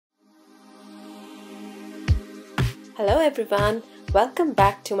Hello everyone, welcome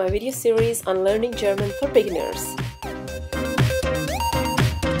back to my video series on learning German for beginners.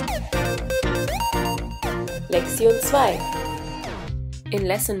 Lektion 2. In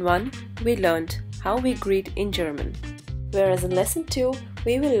Lesson 1, we learned how we greet in German, whereas in Lesson 2,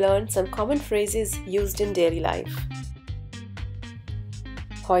 we will learn some common phrases used in daily life.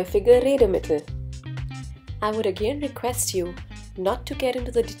 Häufige Redemittel. I would again request you not to get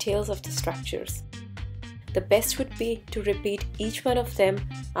into the details of the structures. The best would be to repeat each one of them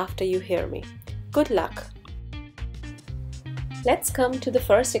after you hear me. Good luck! Let's come to the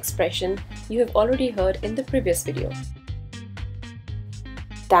first expression you have already heard in the previous video.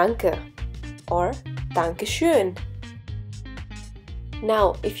 Danke or Dankeschön.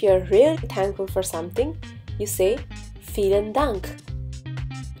 Now, if you're really thankful for something, you say Vielen Dank.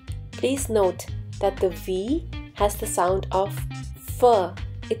 Please note that the V has the sound of F.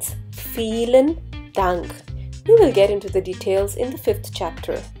 It's Vielen Dank. We will get into the details in the 5th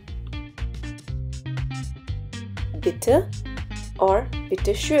chapter. Bitte or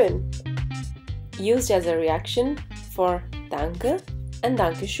Bitteschön, used as a reaction for Danke and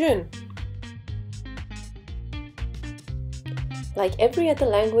Dankeschön. Like every other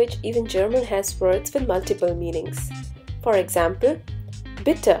language, even German has words with multiple meanings. For example,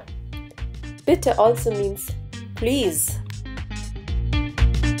 bitte. Bitte also means please.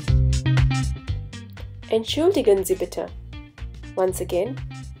 Entschuldigen Sie bitte. Once again,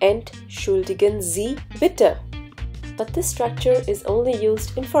 entschuldigen Sie bitte. But this structure is only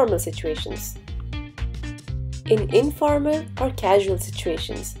used in formal situations. In informal or casual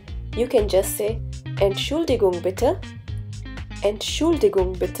situations, you can just say Entschuldigung bitte,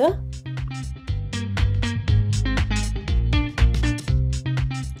 Entschuldigung bitte.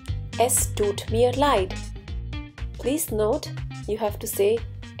 Es tut mir leid. Please note, you have to say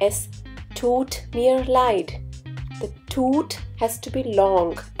es tut mir leid. The tut has to be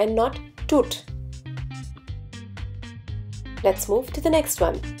long and not tut. Let's move to the next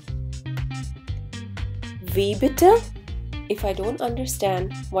one. Wie bitte? If I don't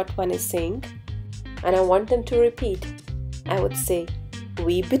understand what one is saying and I want them to repeat, I would say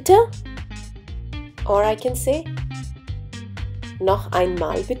wie bitte? Or I can say noch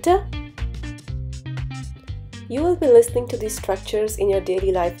einmal bitte? You will be listening to these structures in your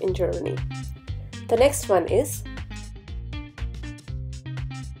daily life in Germany. The next one is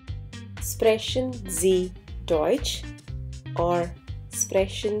Sprechen Sie Deutsch or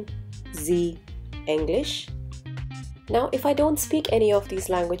Sprechen Sie English? Now, if I don't speak any of these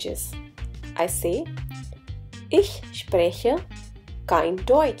languages, I say Ich spreche kein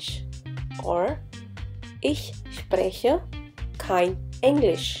Deutsch or Ich spreche kein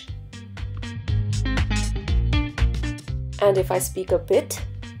Englisch. And if I speak a bit,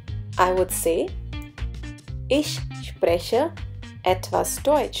 I would say Ich spreche etwas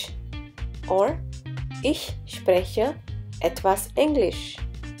Deutsch or Ich spreche etwas Englisch.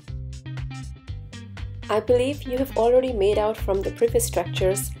 I believe you have already made out from the previous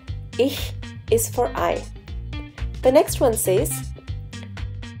structures, Ich is for I. The next one says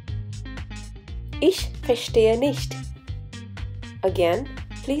Ich verstehe nicht. Again,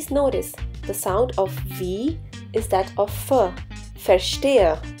 please notice the sound of V is that of F.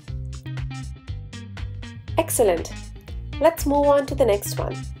 Verstehe. Excellent. Let's move on to the next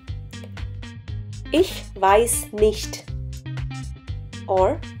one. Ich weiß nicht.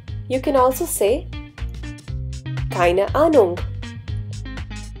 Or you can also say keine Ahnung.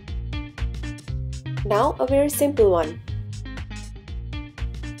 Now a very simple one.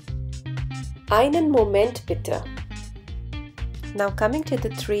 Einen Moment bitte. Now coming to the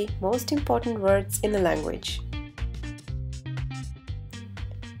 3 most important words in a language.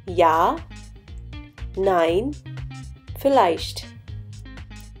 Ja, nein, vielleicht.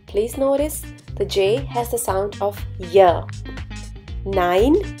 Please notice the J has the sound of ja.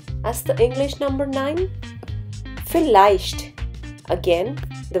 Nein as the English number 9. Vielleicht. Again,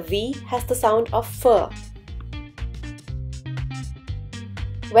 the V has the sound of F.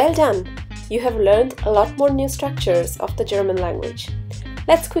 Well done! You have learned a lot more new structures of the German language.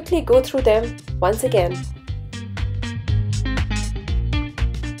 Let's quickly go through them once again.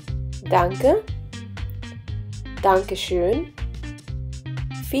 Danke, Dankeschön,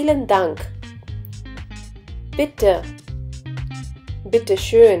 Vielen Dank, Bitte,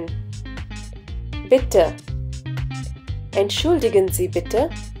 Bitteschön, Bitte, Entschuldigen Sie bitte,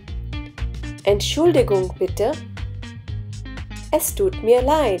 Entschuldigung bitte, Es tut mir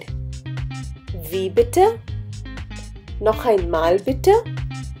leid. Wie bitte? Noch einmal bitte?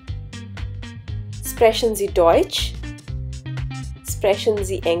 Sprechen Sie Deutsch? Sprechen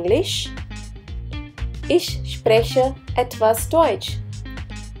Sie Englisch? Ich spreche etwas Deutsch.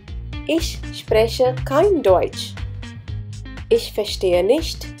 Ich spreche kein Deutsch. Ich verstehe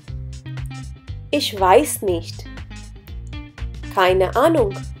nicht. Ich weiß nicht. Keine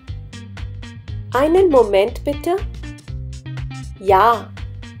Ahnung. Einen Moment bitte. Ja.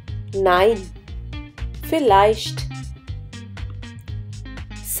 Nein. Vielleicht.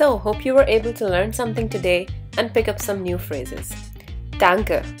 So, hope you were able to learn something today and pick up some new phrases.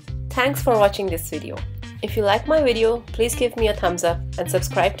 Danke. Thanks for watching this video. If you like my video, please give me a thumbs up and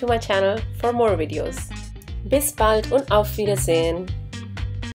subscribe to my channel for more videos. Bis bald und auf Wiedersehen.